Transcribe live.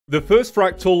The First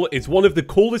Fractal is one of the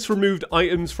coolest removed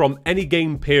items from any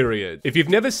game period. If you've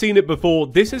never seen it before,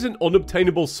 this is an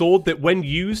unobtainable sword that when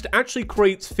used actually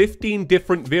creates 15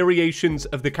 different variations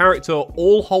of the character,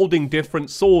 all holding different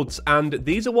swords, and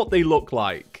these are what they look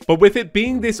like. But with it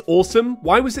being this awesome,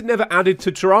 why was it never added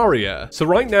to Terraria? So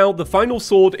right now, the final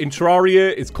sword in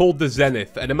Terraria is called the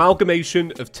Zenith, an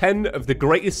amalgamation of 10 of the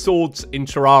greatest swords in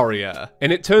Terraria.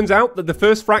 And it turns out that the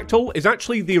First Fractal is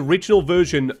actually the original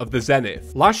version of the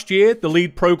Zenith. Last year, the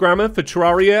lead programmer for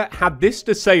Terraria had this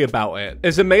to say about it.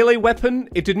 As a melee weapon,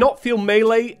 it did not feel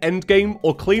melee, endgame,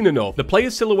 or clean enough. The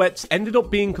player's silhouettes ended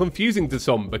up being confusing to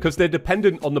some because they're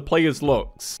dependent on the player's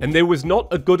looks, and there was not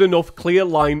a good enough clear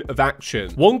line of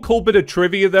action. One cool bit of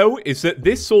trivia though is that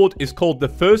this sword is called the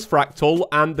First Fractal,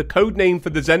 and the code name for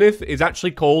the Zenith is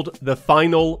actually called the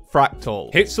Final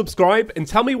Fractal. Hit subscribe and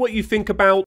tell me what you think about